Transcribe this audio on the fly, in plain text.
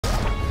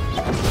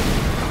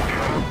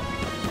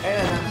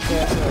And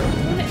that's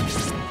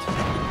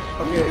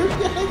okay. You're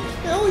gonna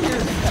kill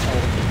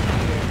yourself.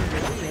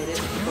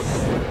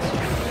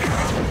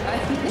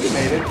 You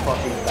made it.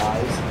 Fucking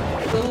dies.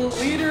 The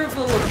leader of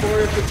the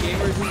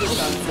Le4EpicGamers is a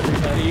dunce,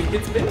 everybody.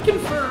 It's been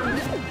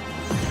confirmed.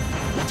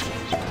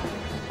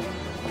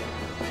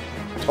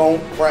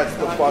 Don't press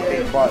the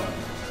fucking button.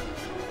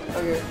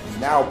 Okay.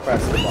 Now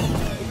press the button.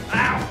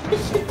 Ow!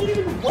 This shit didn't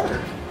even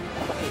work.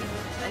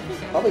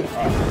 Probably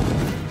fine.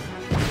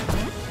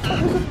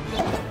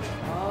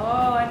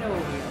 Oh, I know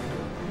what we are.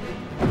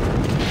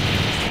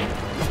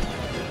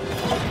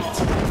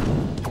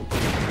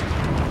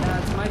 Now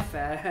it's my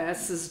fat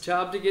ass's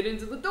job to get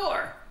into the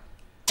door.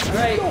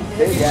 Alright.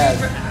 Big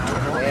ass.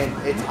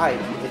 And it's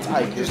Ike. It's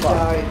Ike. You're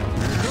fucked.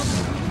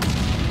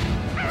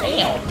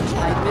 Damn!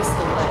 I missed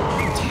the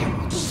ledge. Damn,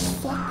 what the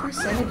fuck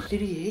percentage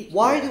did he hate?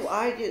 Why do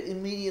I get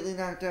immediately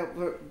knocked out?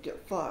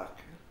 Fuck.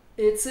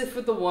 It's if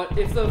the player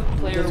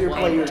Does your won.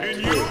 player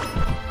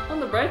On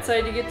the bright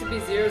side, you get to be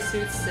Zero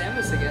Suits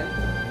Samus again.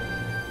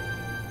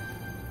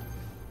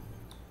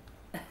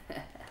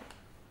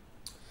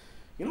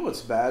 You know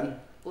what's bad?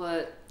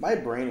 What? My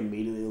brain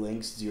immediately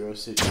links Zero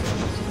Suit Samus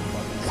to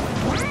fucking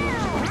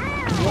Samus.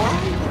 Why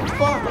the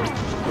fuck?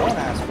 Don't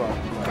ask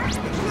fucking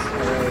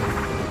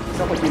questions.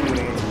 Someone give me an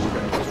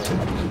answer.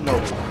 No.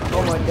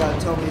 Oh my god,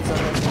 tell me it's not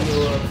that video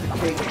of the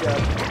cake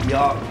job.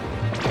 Yup.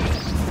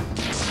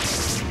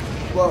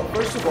 Well,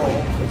 first of all,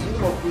 as you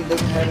know, Queen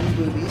doesn't have any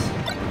boobies.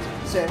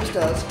 Samus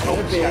does. Oh,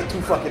 And a she got big.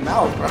 2 fucking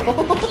mouths, bro.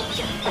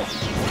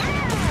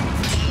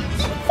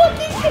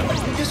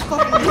 You just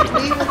fucking hit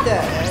me with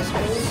that,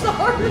 asshole.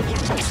 Sorry!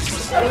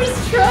 I was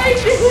trying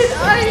to hit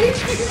Ike,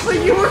 but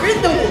you were in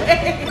the way!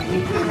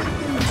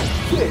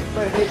 Shit,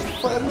 but hey,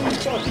 friendly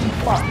fucking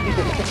fuck.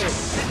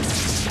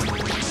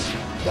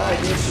 God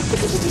damn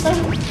shit.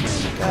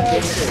 God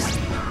damn shit.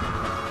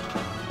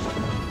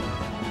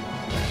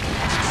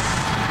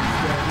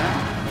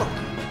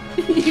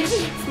 You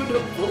just put a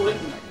bullet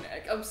in my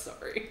neck. I'm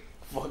sorry.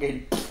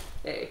 Fucking.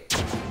 Hey.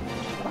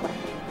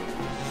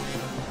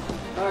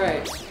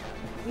 Alright.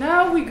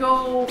 Now we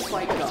go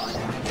fight God.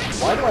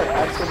 Why do I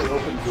accidentally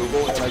open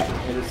Google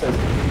and it says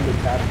the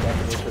tab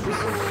definition of the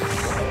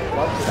server?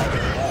 What did I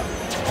get that?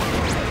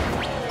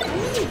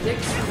 Dix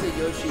is a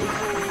Yoshi.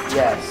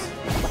 Yes.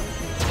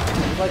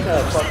 He's like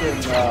a fucking,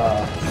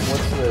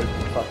 what's the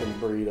fucking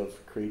breed of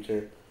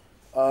creature?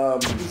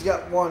 He's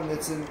got one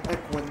that's an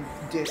equine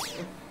dick.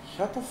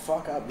 Shut the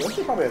fuck up.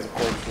 Yoshi probably has a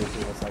corkscrew too,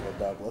 that's like a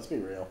duck, let's be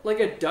real. Like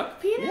a duck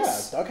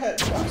penis? Yeah,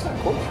 ducks have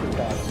corkscrew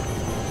tabs.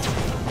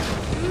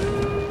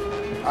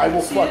 I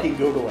will fucking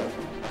Google it.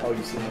 Oh,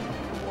 you see it?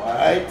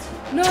 What?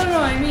 No,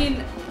 I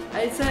mean,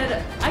 I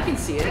said, I can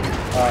see it.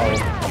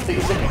 Oh, I think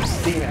you said you've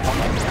seen it.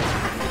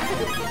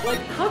 Like,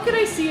 how could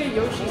I see a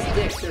Yoshi's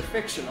dick? They're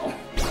fictional.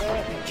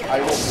 I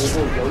will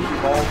Google Yoshi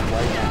balls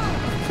right now.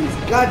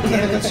 God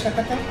damn it.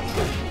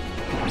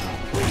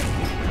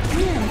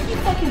 Man, you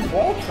fucking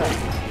ball track.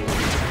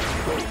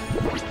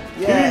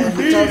 Yeah, and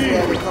because of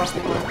that, it cost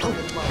me my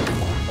fucking money.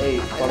 Hey,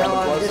 but And on now the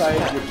I'm plus side,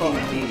 just you're King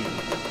Dee.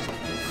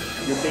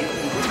 You're big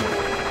King.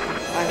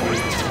 I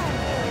hate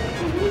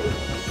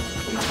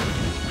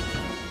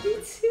Me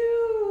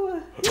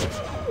too.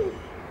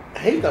 I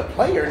hate the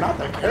player, not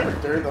the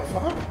character. The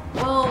fuck?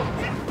 Well,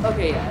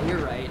 okay, yeah, you're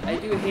right. I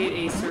do hate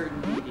a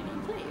certain DDD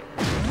player.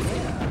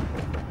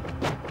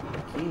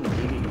 Yeah. King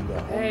Dee, the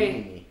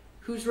Hey,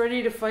 who's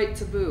ready to fight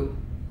Taboo?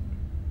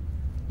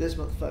 this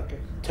motherfucker.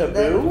 Taboo? And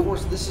then, of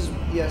course, this is,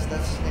 yes,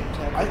 that's his name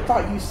tag. I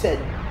thought you said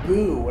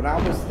Boo, and I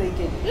was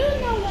thinking,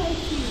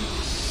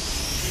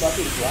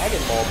 fucking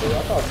Dragon Ball Boo.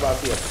 I thought it was about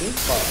to be a pink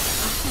ball.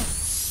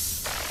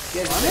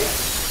 Get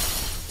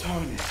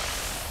Darn it.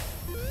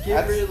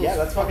 Get rid of those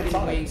that's fucking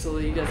Sonic. wings so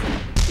that he doesn't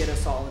get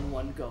us all in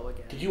one go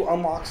again. Did you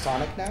unlock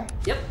Sonic now?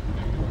 Yep.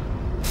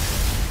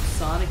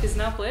 Sonic is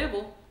now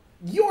playable.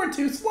 You're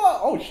too slow.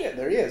 Oh shit,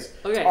 there he is.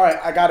 Okay. All right,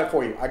 I got it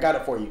for you.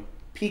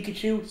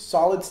 Pikachu,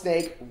 Solid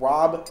Snake,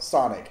 Rob,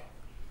 Sonic.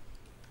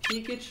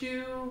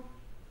 Pikachu,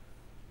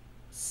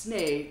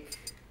 Snake,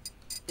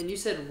 and you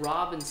said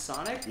Rob and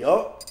Sonic?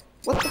 Yup.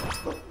 What the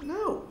fuck?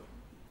 No.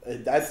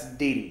 That's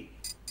Dee Dee.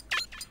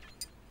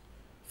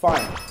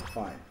 Fine.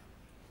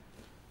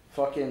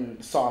 Fucking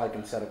Sonic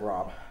instead of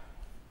Rob.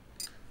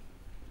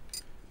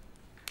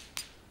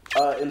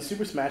 In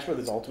Super Smash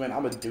Bros. Ultimate,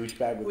 I'm a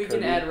douchebag with We Kirby.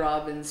 can add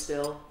Robin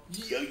still.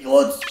 Yeah,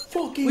 let's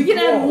fucking We can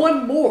go. add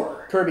one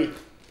more. Kirby.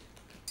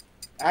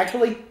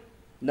 Actually,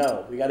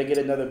 no. We gotta get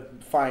another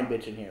fine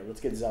bitch in here. Let's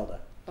get Zelda.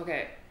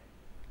 Okay.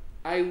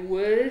 I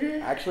would...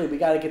 Actually, we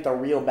gotta get the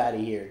real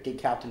baddie here. Get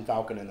Captain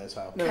Falcon in this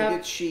house. No,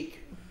 get Sheik.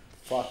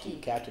 Fuck you,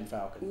 Captain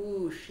Falcon.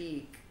 Ooh,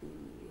 Sheik. Ooh.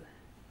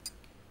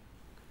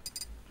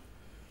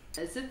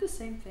 Is it the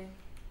same thing?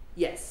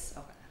 Yes.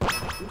 Okay.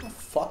 Who the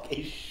fuck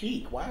is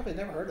Sheik? Why have I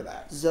never heard of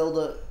that?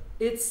 Zelda.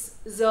 It's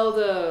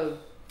Zelda.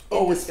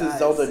 Oh, it's the disguise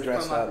Zelda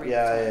dress from up. Ocarina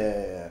Yeah,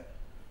 of Time.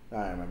 yeah.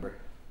 I remember.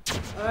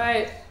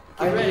 Alright.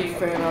 I Get ready. need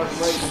fan art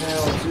right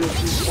now. Zero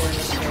Suit Samus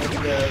and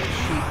Sheik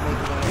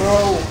making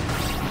Bro!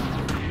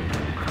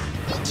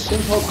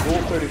 thing called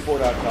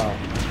Brawl34.com.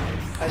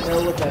 I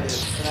know what that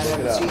is, and I Look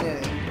it haven't up. seen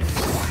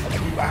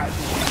any.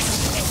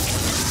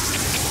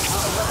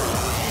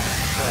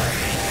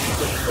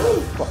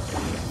 Oh,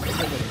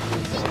 fuck.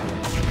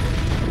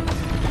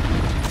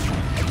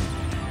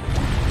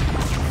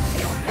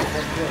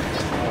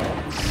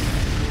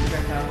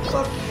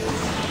 Fuck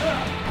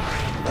you.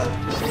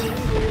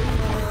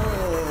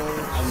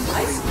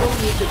 I still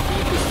need to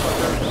beat this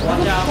fucker.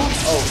 Watch out.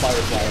 Oh,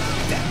 Firefly.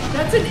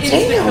 That's an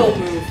instant kill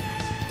move.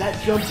 That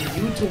jumped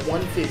you to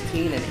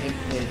 115 and him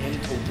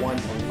to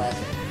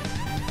 111.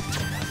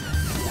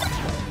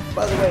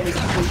 By the way, would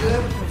you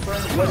ever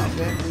confirm what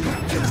exactly the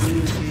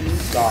news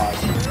is? God.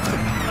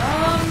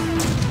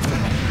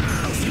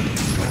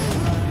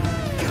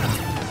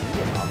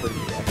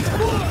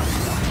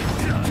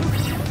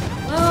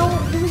 Well,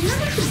 it was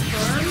never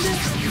confirmed,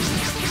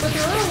 but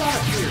there are a lot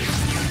of theories.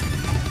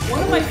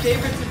 One of my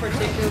favorites in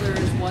particular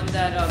is one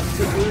that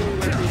Taboo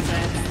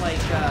represents like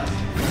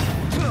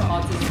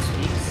autism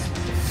speaks.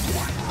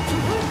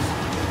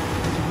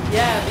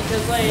 Yeah,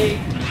 because like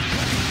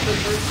the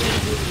person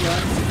who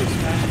runs Super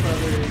Smash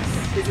Brothers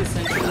is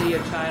essentially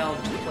a child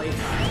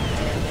playtime,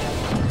 and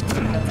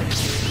that's like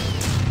theory.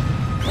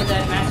 And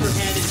that Master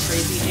Hand and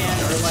Crazy Hand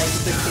are like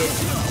the kids.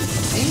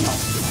 Damn.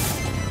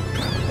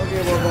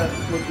 Okay, well that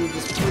would be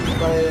disputed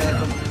by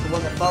the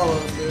one that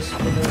follows this, but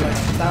there's like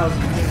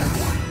 1,000 hands.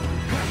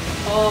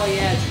 Oh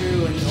yeah,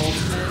 true, and the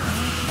ultimate.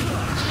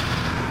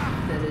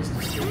 That is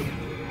disputed.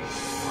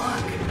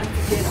 Fuck, I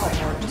forget how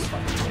hard this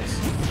fucking is.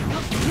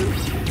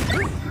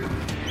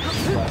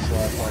 Last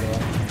life, by the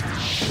way.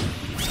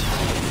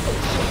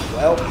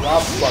 Well,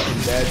 Rob's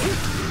fucking dead.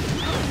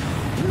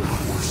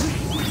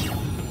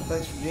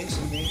 Thanks for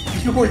jinxing me.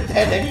 You were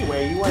dead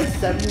anyway. You went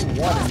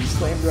 71 and you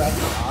slammed her out of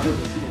honor and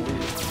you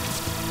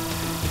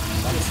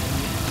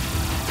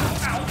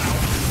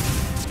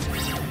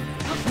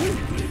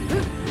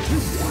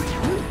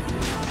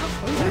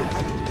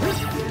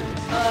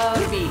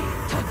B.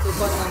 The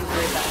button on the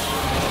very back.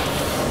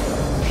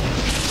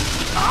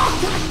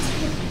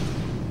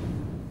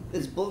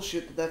 It's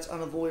bullshit that that's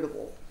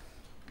unavoidable.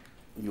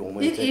 You want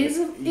me to It take is.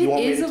 it? It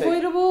is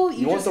avoidable.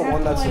 You want just the have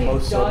one to, that's the like,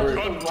 most dodge sober?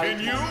 the right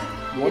You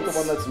one. want the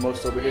one that's the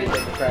most sober here to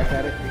take a crack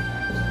at it?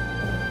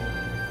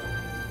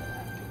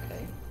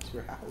 Okay, it's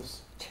your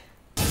house.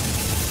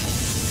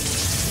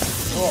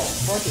 Oh,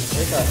 fucking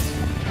hiccups.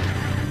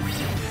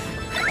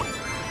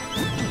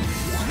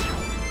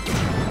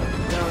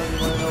 Now you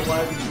want to know why,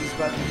 because he's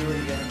about to do it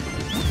again.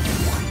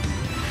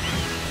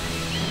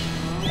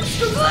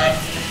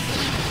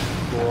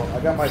 Cool, I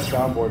got my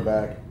soundboard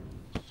back.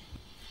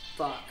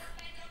 Fuck.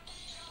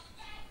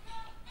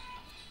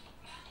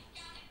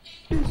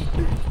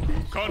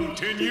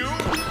 Continue.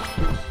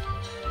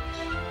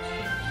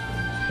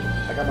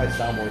 I got my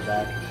soundboard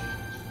back.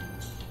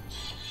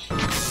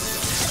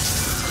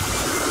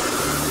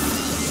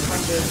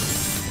 I'm good.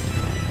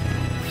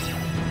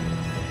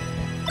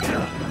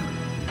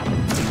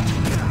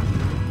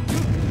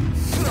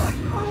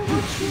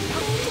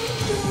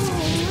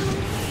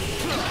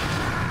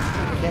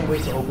 Can't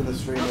wait to open the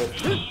stream with.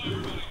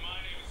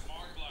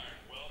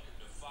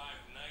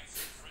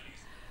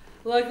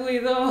 Luckily,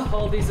 though,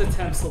 all these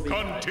attempts will be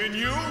fine.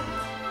 Continue.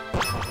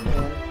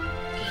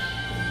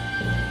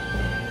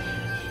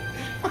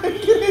 I'm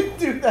gonna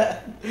do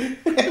that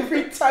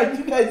every time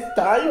you guys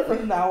die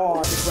from now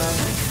on.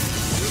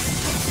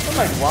 I'm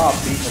like Rob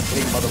beating a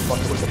big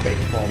motherfucker with a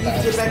baseball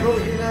bat. Get back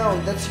over here now.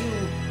 That's you.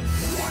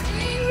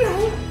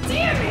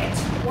 Damn it!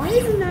 Why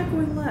isn't that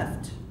going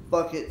left?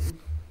 Fuck it.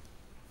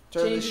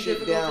 Turn Change this the shit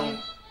difficulty.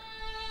 down.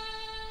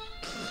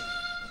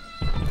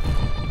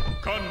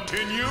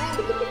 Continue.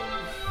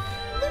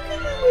 Look at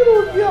the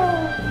little guy.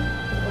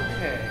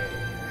 Okay.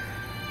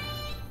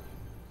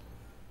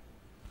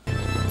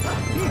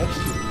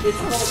 It's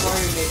called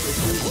Mario Maker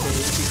 2 because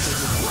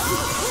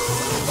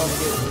Fuck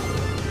it.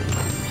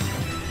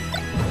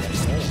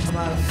 Come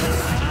on.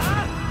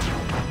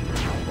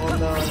 Oh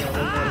no, I got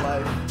one more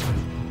life.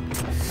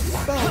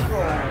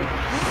 Falcon!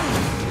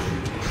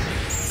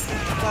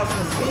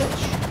 Falcon,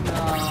 bitch! no.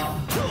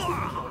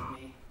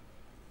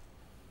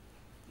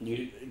 You,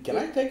 can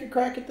I take a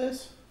crack at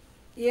this?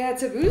 Yeah,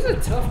 Taboo's a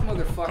tough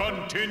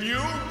motherfucker. Continue.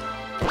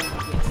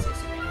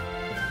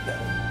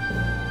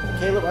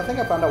 Caleb, I think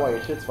I found out why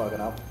your shit's fucking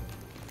up.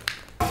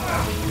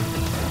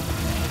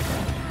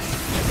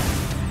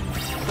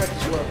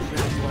 Practice well,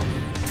 practice well.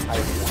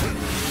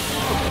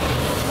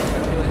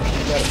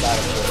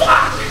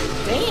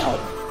 Damn!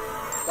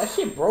 That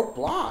shit broke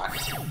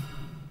blocks.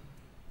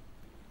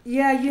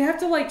 Yeah, you have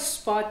to like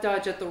spot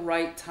dodge at the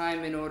right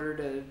time in order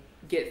to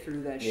get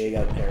through that Yeah, you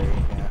shit. gotta parry.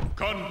 Yeah.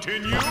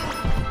 Continue.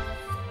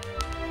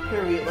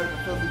 Parry it like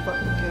a filthy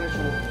fucking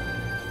casual.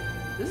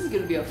 This is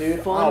gonna be a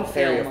Dude, fun I'll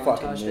fail parry a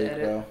fucking montage to nuke,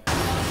 edit. bro.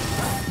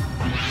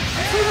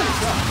 Actually, I'm gonna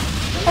try.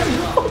 Don't get me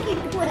wrong.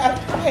 Fucking crap,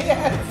 my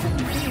ass.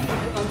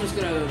 I'm just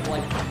gonna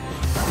like the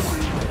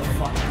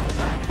fuck.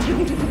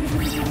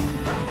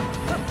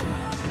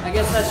 I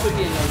guess that should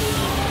be another.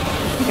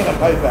 Yeah,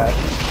 my bad.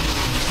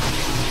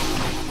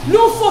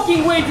 No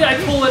fucking way did I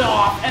pull it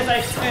off as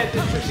I spent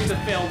this pushing the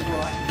failed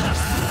run.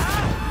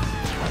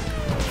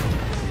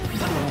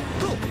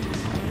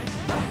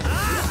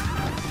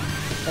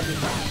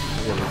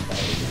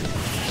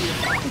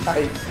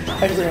 I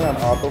ran on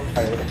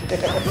autopilot.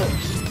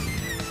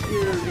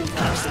 You're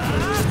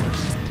intoxicated.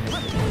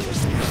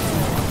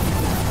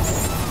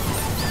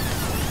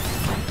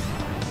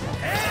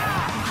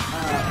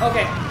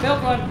 Okay,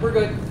 failed run, we're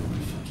good.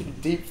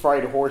 Deep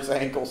fried horse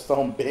ankle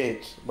stone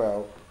bitch,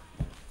 bro.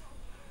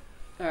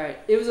 Alright,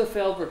 it was a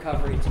failed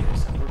recovery too,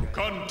 so we're good.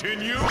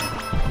 Continue.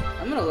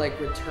 I'm gonna like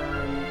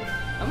return.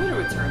 I'm gonna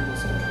return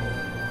this controller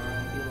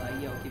and be like,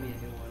 yo, give me a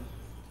new one.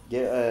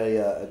 Get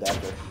a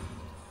adapter.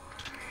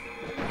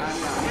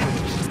 I'm not.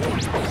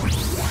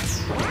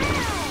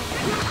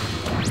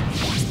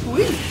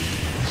 Wait.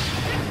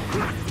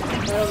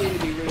 I don't mean to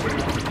be rude,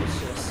 it's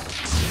just.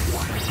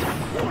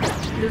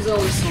 There's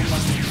always so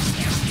much.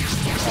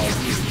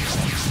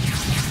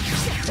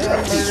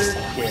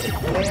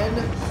 Man,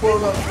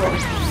 quote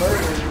unquote,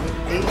 murdered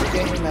 8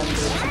 gang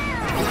members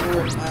under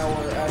an hour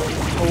after he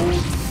told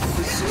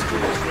his sister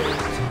was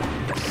raped.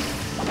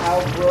 How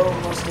bro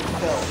must have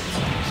felt.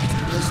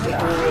 Mr.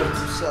 Hero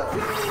himself.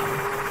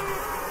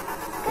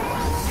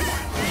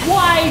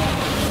 Why?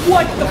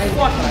 What the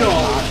fuck? No.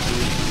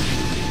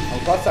 On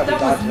the plus side, we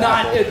That was dodged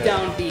not that a bullshit.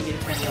 down B,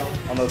 Nintendo.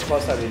 On the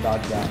plus side, we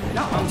dodged that.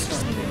 Now I'm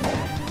starting to get it.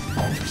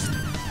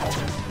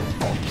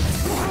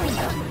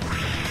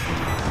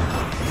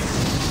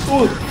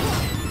 Ooh.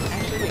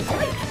 Actually,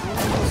 wait.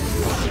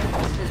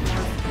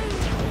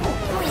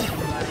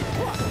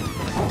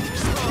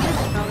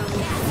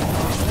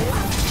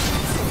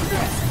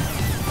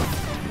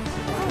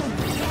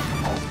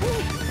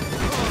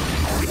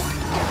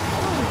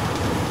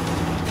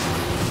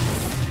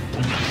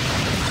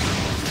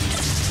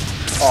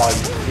 Oh,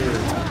 you're...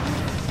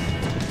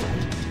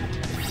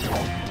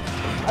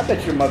 I bet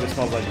your mother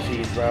smells like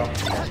cheese, bro.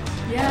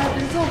 Yeah,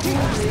 there's a whole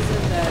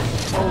reason that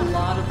a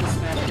lot of the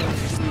Smash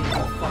Bros.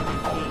 People fucking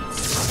hates.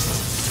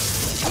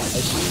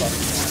 Like, she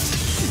fucking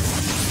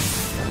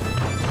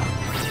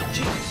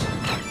Jesus.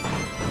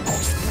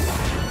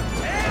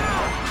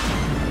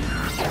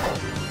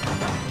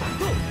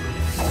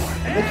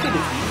 Is this shit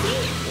easy?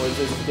 Or is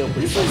this still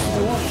pretty This is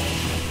normal.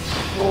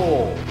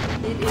 Oh.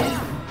 It is.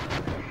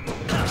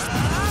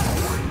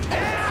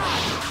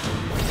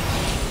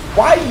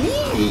 Why me?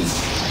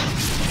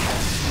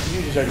 You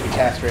deserve to be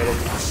castrated.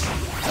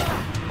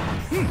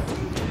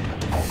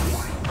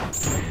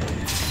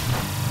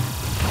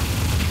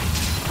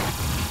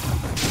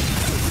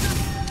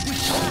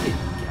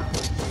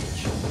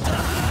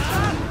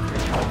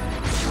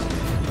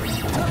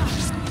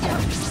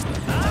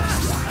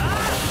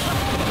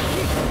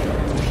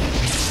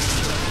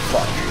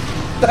 Fuck.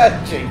 That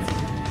jinx.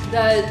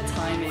 That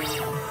timing.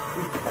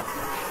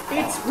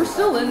 We're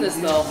still in this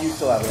though. You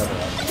still have another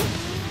one.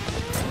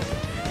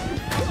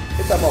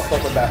 Get that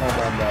motherfucker back home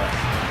run, bro.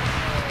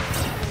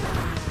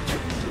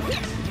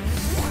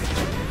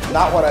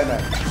 Not what I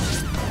meant.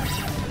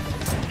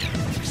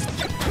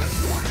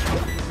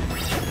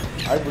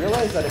 I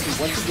realized that if he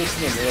once he gets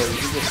in the middle, you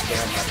can just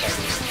spam that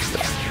button.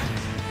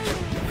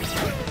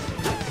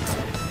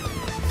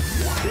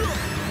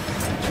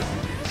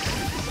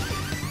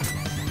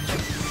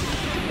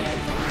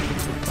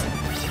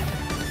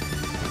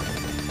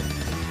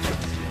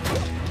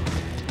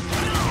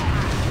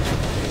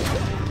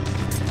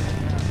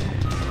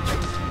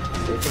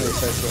 Wait till they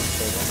start to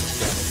play one.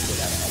 Get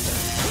out of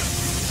there.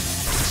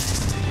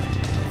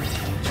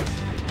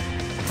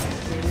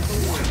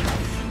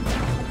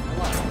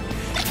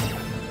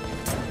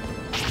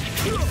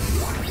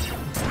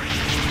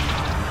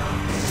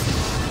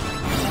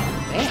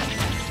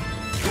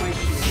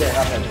 Shit,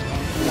 up heavy. In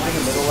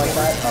the middle like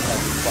that, up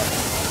heavy. Fuck.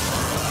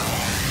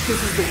 This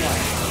is the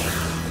one.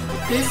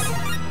 This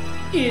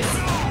is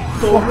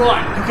the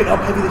run. You can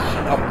up heavy this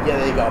shit up. Yeah,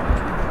 there you go.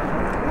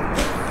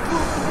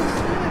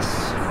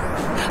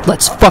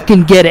 Let's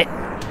fucking get it.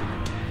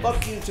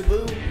 Fuck you,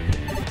 Taboo.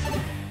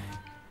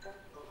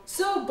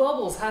 So,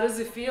 Bubbles, how does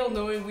it feel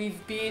knowing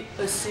we've beat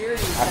a series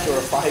After a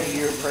that is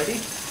 5-year break?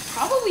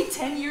 probably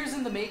 10 years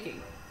in the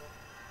making?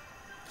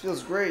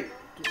 Feels great.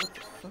 Dude, what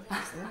the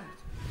fuck is that?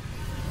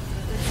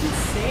 That's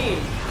insane.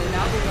 And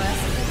now the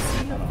last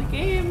cutscene of the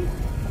game.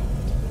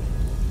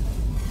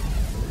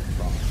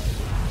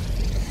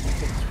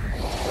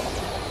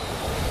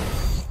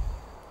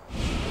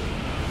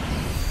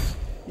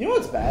 You know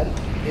what's bad?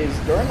 Is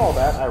during all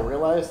that, I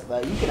realized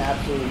that you can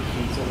absolutely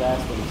cheat his ass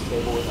when he's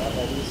stable with up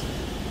heavies.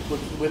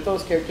 With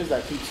those characters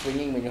that keep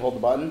swinging when you hold the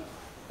button,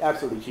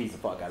 absolutely cheese the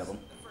fuck out of them.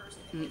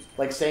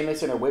 Like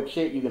Samus and her whip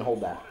shit, you can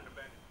hold that.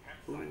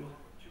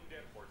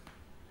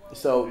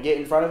 So get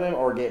in front of him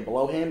or get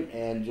below him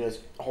and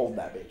just hold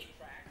that bitch.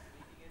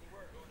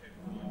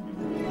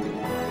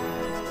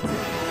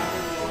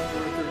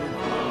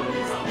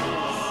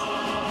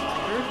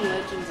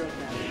 Legends of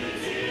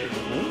Magic.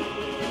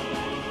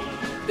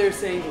 They're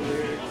saying the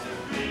lyrics.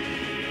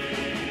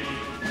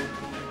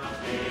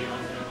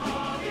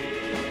 Oh,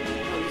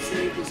 you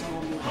saved his home.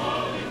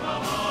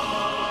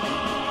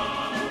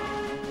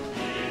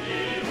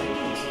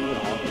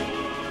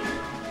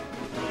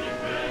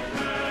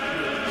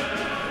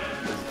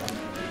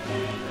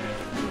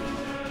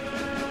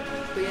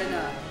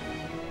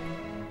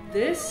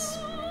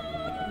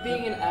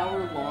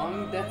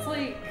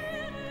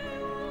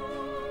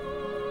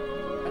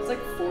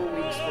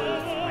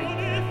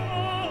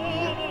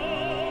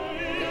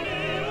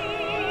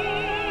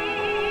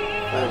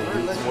 4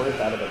 weeks worth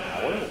out of an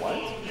hour? What?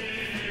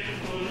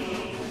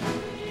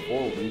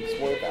 4 weeks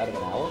worth out of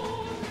an hour?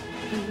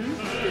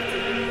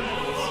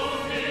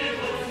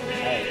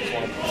 I just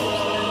want to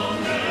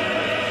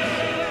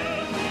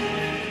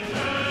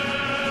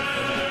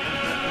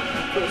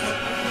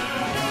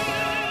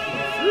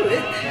Through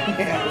it.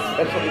 Yeah,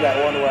 especially that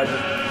one where I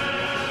just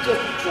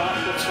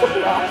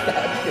dropped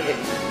that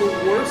bitch. The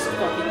worst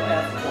fucking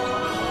F-bomb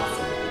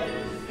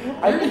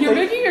possible. You're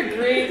making a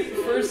great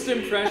first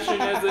impression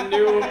as a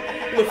new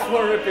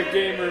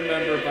Le4EpicGamer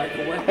member, by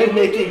the way. I'm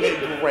making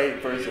a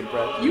great first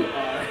impression. You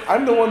are.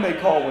 I'm the one they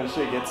call when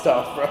shit gets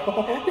tough, bro.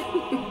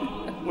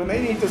 When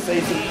they need to say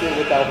some shit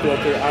without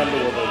filter, I'm the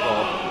one they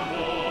call.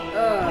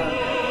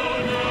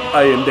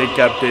 I am the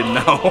captain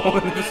now.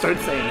 And just start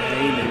saying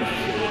name and shit.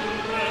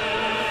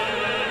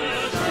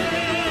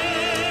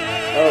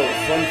 Oh,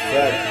 fun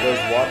fact, those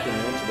watching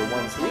into the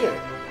ones here.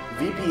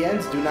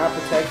 VPNs do not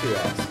protect your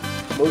ass.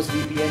 Most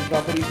VPN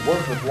companies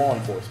work with law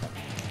enforcement.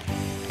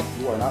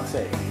 You are not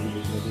safe when you're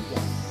using a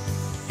VPN.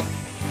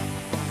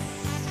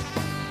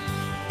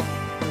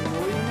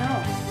 What do you know?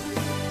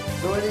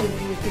 So any of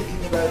you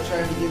thinking about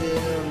trying to get in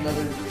on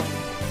another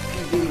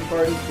dating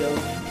party, go.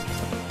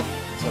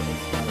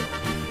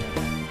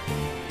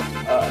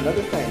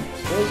 Another thing,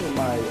 those are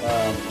my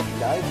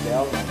guys,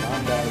 gals, and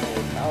non-guys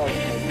in college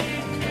maybe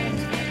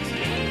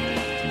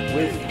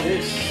with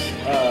this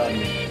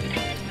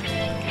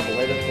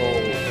political,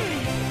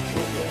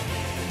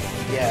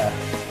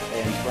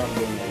 and Trump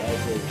being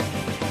elected,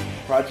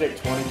 Project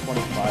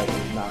 2025 is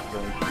not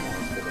going to be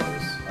nice for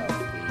those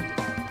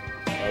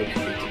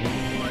LGBT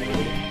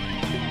community.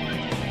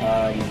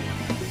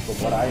 From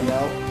what I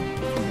know,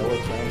 if you know a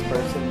trans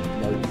person,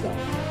 no you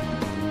don't.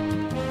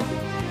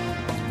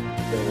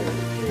 There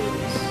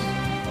is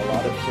a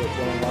lot of shit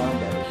going on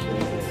that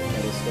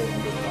is still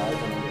under lies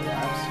and under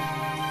wraps.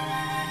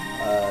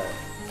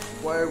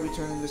 Why are we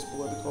turning this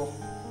political?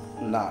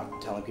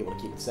 Not telling people to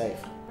keep it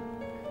safe.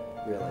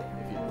 Really,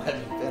 if you let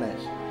me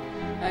finish.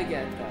 I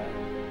get that.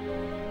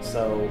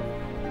 So,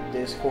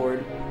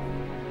 Discord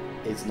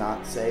is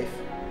not safe.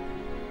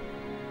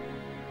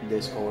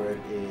 Discord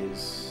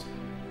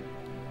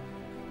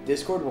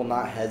will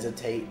not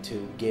hesitate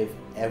to give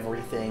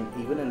everything,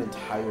 even an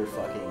entire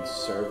fucking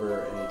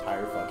server, an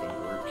entire fucking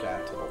group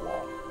chat to the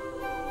wall.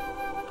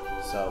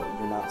 So,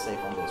 you're not safe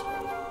on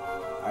Discord.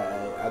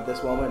 At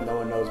this moment, no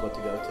one knows what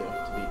to go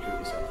to be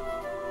truly safe.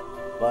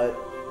 But,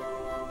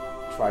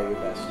 try your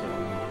best to.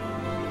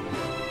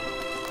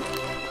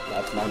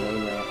 That's my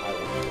main rant. I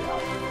will get it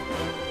out.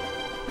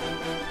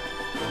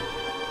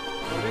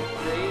 What a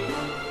great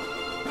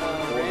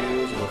 4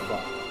 years were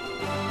fun.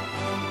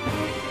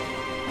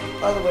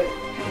 By the way,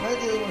 am I the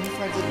only one who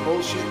finds it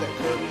bullshit that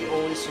Kirby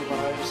always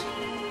survives?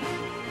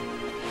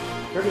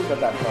 Kirby's got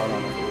that crown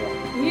on him for real.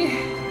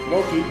 Yeah.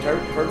 Low-key,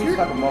 Kirby's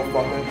type of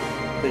motherfucker.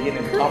 They get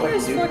an atomic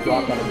Kirby's dude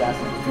dropped on his ass.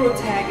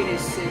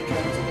 protagonist syndrome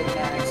to the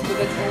max, but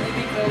that's only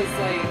because,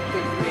 like,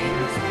 the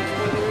creators of Smash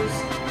Brothers,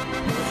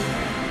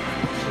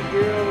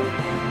 Shigeru,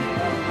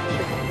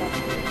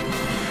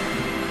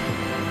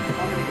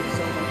 I'm gonna get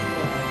so much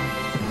fun.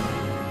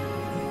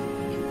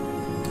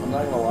 I'm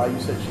not gonna lie, you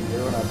said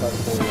Shigeru and I thought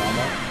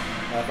Toriyama.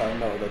 And I thought,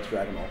 no, that's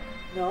Dragon Ball.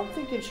 No, I'm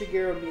thinking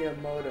Shigeru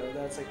Miyamoto.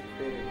 That's like a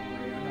creator of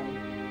Mario. No.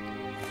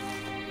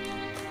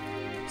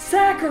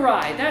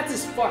 Sakurai! That's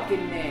his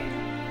fucking name.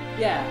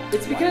 Yeah,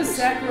 it's because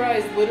Sakurai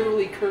is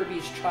literally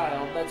Kirby's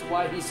child. That's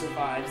why he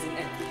survives in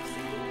every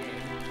single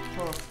game.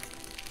 Huh.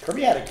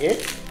 Kirby had a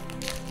kid?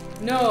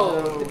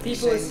 No, No, the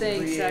people are same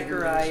saying creators.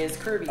 Sakurai is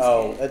Kirby's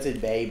Oh, kid. that's his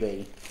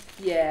baby.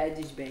 Yeah, it's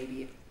his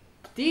baby.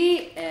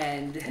 The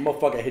end. I'm gonna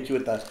fucking hit you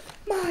with the,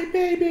 my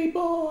baby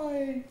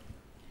boy!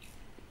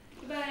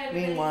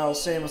 Meanwhile,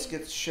 Samus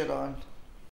gets shit on.